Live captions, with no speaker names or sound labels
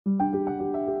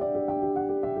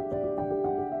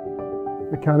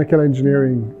Mechanical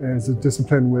engineering is a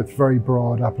discipline with very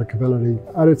broad applicability.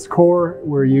 At its core,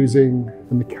 we're using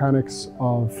the mechanics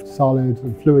of solid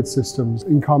and fluid systems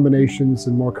in combinations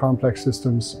and more complex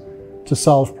systems to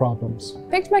solve problems. I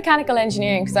picked mechanical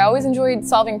engineering because I always enjoyed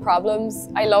solving problems.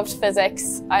 I loved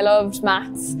physics, I loved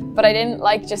maths, but I didn't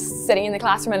like just sitting in the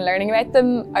classroom and learning about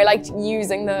them. I liked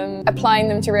using them, applying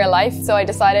them to real life. So I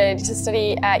decided to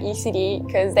study at UCD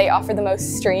because they offer the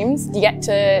most streams. You get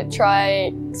to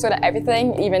try sort of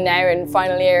everything. Even now in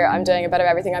final year, I'm doing a bit of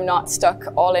everything. I'm not stuck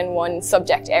all in one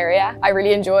subject area. I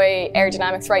really enjoy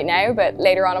aerodynamics right now, but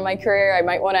later on in my career, I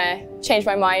might want to change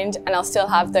my mind and I'll still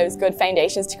have those good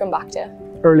foundations to come back to.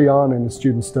 Early on in the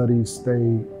student studies,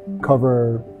 they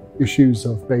cover issues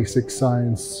of basic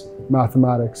science,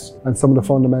 mathematics, and some of the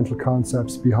fundamental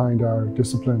concepts behind our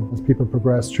discipline. As people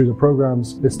progress through the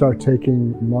programs, they start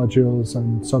taking modules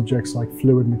and subjects like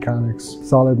fluid mechanics,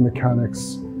 solid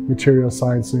mechanics, material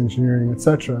science and engineering,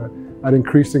 etc. at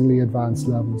increasingly advanced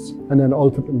levels. And then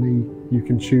ultimately, you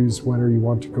can choose whether you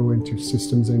want to go into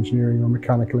systems engineering or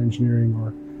mechanical engineering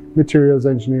or materials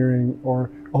engineering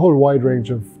or a whole wide range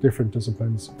of different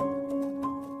disciplines.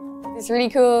 There's a really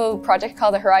cool project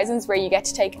called the Horizons where you get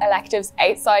to take electives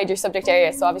outside your subject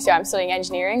area. So obviously I'm studying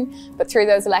engineering, but through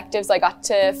those electives I got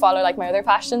to follow like my other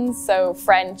passions. So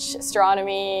French,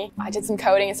 astronomy, I did some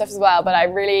coding and stuff as well, but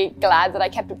I'm really glad that I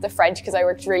kept up the French because I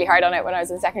worked really hard on it when I was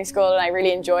in secondary school and I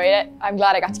really enjoyed it. I'm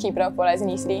glad I got to keep it up while I was in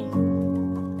UCD.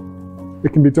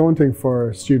 It can be daunting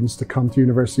for students to come to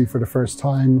university for the first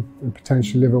time and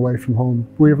potentially live away from home.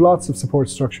 We have lots of support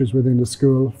structures within the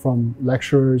school, from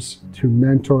lecturers to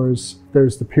mentors.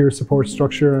 There's the peer support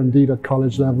structure, and indeed at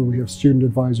college level we have student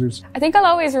advisors. I think I'll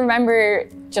always remember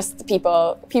just the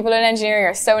people. People in engineering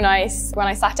are so nice. When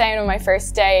I sat down on my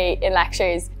first day in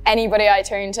lectures, anybody I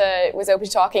turned to was open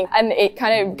to talking, and it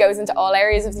kind of goes into all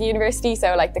areas of the university,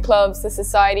 so like the clubs, the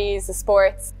societies, the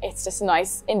sports. It's just a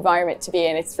nice environment to be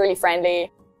in. It's really friendly.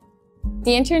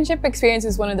 The internship experience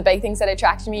was one of the big things that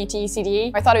attracted me to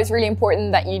UCD. I thought it was really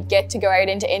important that you'd get to go out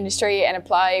into industry and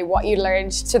apply what you'd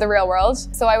learned to the real world.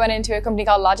 So I went into a company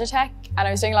called Logitech and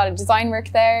I was doing a lot of design work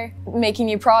there, making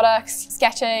new products,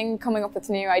 sketching, coming up with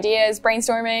new ideas,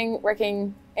 brainstorming,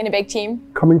 working in a big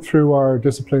team. Coming through our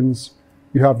disciplines,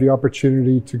 you have the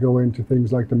opportunity to go into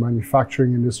things like the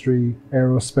manufacturing industry,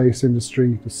 aerospace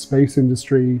industry, the space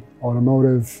industry,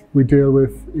 automotive. We deal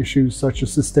with issues such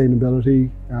as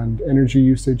sustainability and energy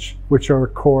usage, which are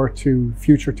core to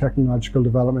future technological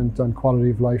development and quality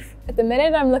of life. At the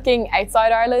minute, I'm looking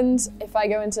outside Ireland. If I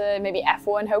go into maybe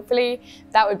F1, hopefully,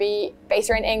 that would be based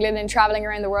around England and traveling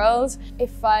around the world.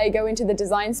 If I go into the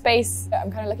design space, I'm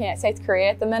kind of looking at South Korea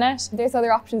at the minute. There's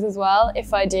other options as well.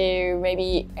 If I do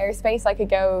maybe aerospace, I could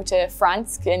go to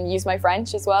France and use my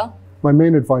French as well. My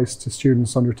main advice to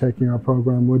students undertaking our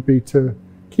program would be to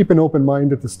keep an open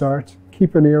mind at the start,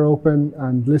 keep an ear open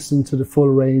and listen to the full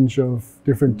range of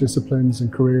different disciplines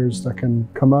and careers that can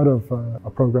come out of a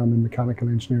program in mechanical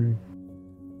engineering.